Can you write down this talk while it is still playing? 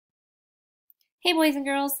Hey boys and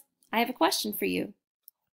girls, I have a question for you.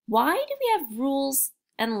 Why do we have rules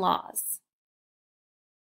and laws?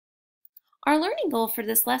 Our learning goal for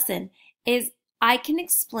this lesson is I can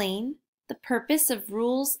explain the purpose of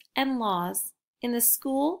rules and laws in the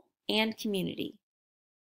school and community.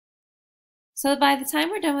 So by the time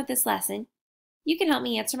we're done with this lesson, you can help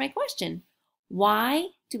me answer my question. Why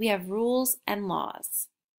do we have rules and laws?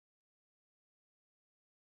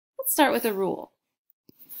 Let's start with a rule.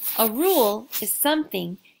 A rule is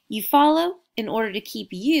something you follow in order to keep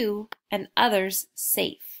you and others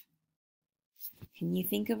safe. Can you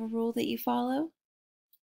think of a rule that you follow?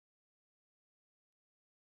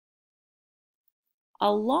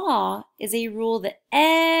 A law is a rule that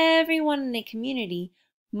everyone in a community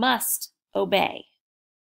must obey.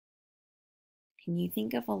 Can you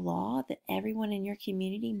think of a law that everyone in your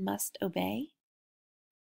community must obey?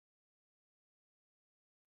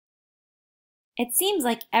 It seems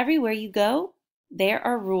like everywhere you go, there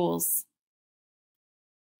are rules.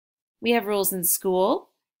 We have rules in school.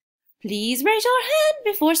 Please raise your hand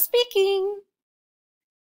before speaking.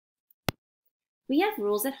 We have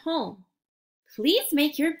rules at home. Please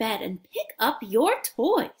make your bed and pick up your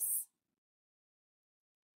toys.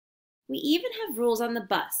 We even have rules on the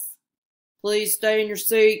bus. Please stay in your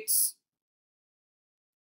seats.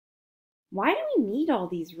 Why do we need all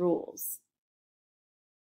these rules?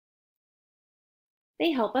 They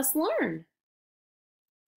help us learn.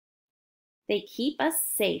 They keep us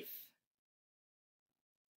safe.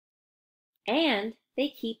 And they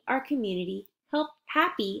keep our community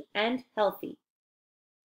happy and healthy.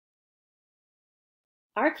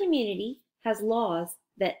 Our community has laws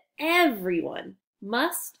that everyone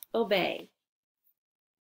must obey.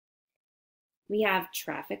 We have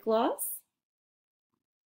traffic laws.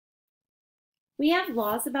 We have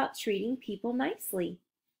laws about treating people nicely.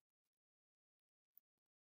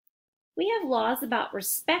 We have laws about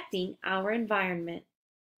respecting our environment.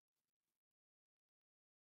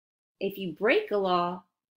 If you break a law,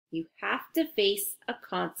 you have to face a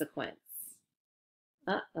consequence.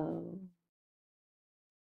 Uh-oh.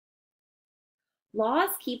 Laws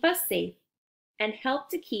keep us safe and help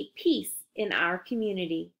to keep peace in our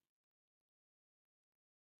community.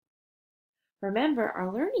 Remember,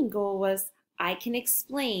 our learning goal was I can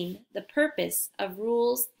explain the purpose of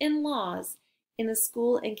rules and laws in the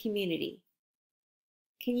school and community.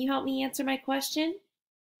 Can you help me answer my question?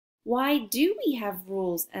 Why do we have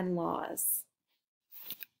rules and laws?